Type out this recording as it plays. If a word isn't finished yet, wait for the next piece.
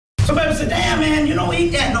So baby said, damn man, you don't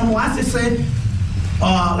eat that no more. I just said,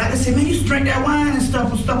 like I said, man, you used to drink that wine and stuff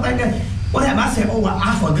like that. What happened? I said, oh, well,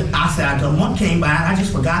 I forgot. I said, a month came by and I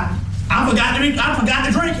just forgot. I forgot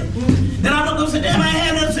to drink it. Then I looked up and said, damn, I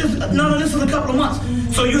ain't had none of this in a couple of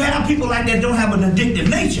months. So you have people like that don't have an addictive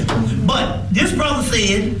nature. But this brother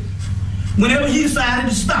said, whenever he decided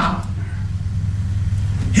to stop,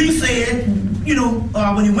 he said, you know,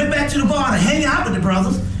 when he went back to the bar to hang out with the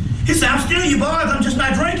brothers, he said, I'm still your boys, I'm just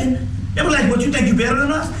not drinking. They were like, what, you think you better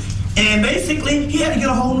than us? And basically, he had to get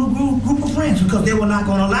a whole new group of friends because they were not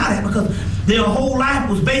going to allow that because their whole life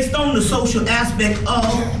was based on the social aspect of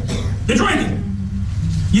the drinking.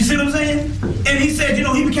 You see what I'm saying? And he said, you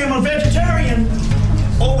know, he became a vegetarian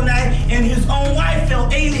overnight and his own wife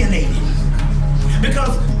felt alienated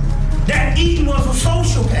because that eating was a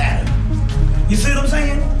social pattern. You see what I'm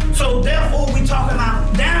saying? So therefore, we talking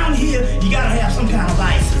about down here, you gotta have some kind of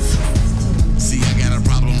vices. See, I got a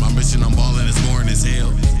problem, my mission, I'm balling as boring as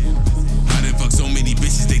hell. I done fuck so many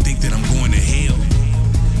bitches, they think that I'm going to hell.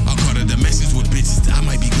 I'll call the dimensions with bitches, I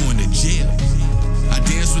might be going to jail. I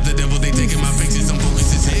dance with the devil, they taking my pictures, I'm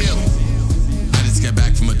focused as hell. I just got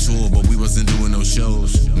back from a tour, but we wasn't doing no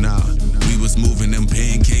shows. Nah, we was moving them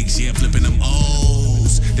pancakes, yeah, flipping them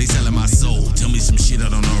O's. They selling my soul, tell me some shit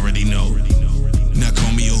I don't already know. Now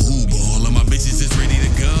call me a Uber, all of my bitches is ready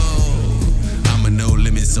to go. I'm a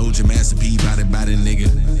no-limit soldier, Master P, body, nigga.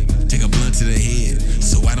 Take a blunt to the head,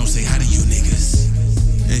 so I don't say hi to you niggas.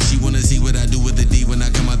 And she wanna see what I do with the D when I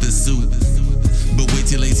come out the suit. But wait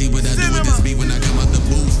till they see what I do with this beat when I come out the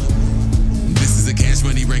booth. This is a cash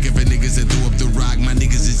money record for niggas that threw up the rock. My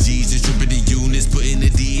niggas is G's, stripping the units, putting the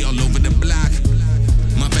D all over the block.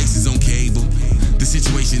 My face is on cable, the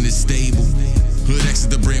situation is stable. Hood X is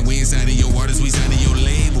the brand, we inside of your artists, we signing your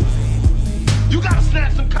label. You gotta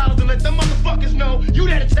snap some collars and let them motherfuckers know you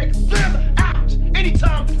there to take them out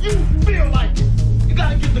anytime you feel like it. You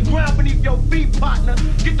gotta get the ground beneath your feet, partner.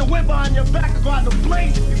 Get the whip on your back and grind the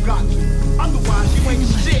blades if you got to. Otherwise, you ain't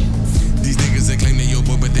shit. These niggas that claim they your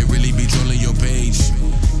boy, but they really be trolling your page.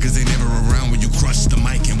 Cause they never around when you crush the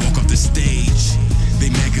mic and walk off the stage. They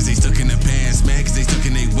mad cause they stuck in the past, mad cause they stuck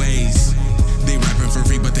in their ways. They rapping for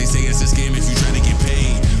free, but they say it's a scam if you try to get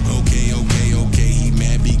paid. Okay, he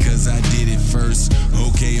mad because I did it first.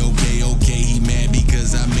 Okay, he mad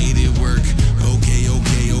because I made it work. Okay,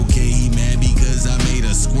 he mad because I made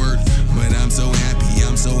a squirt. But I'm so happy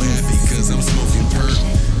cause I'm smoking perk.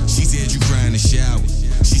 She said you cry in the shower.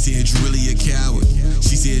 She said you really a coward.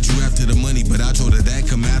 She said you after the money, but I told her that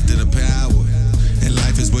come after the power. And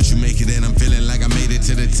life is what you make it, and I'm feeling like I made it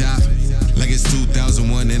to the top. Like it's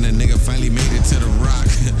 2001 and a nigga finally made it to the rock.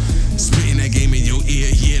 Spitting that game in your ear,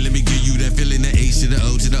 yeah, let me give you that feeling. The H to the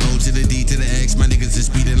O to the O to the D to the X. My niggas is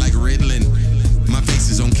speeding like Ritalin. My face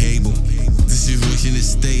is on cable. The situation is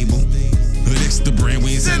stable. Hood X the brand,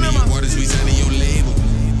 we ain't signing your waters, we signing your label.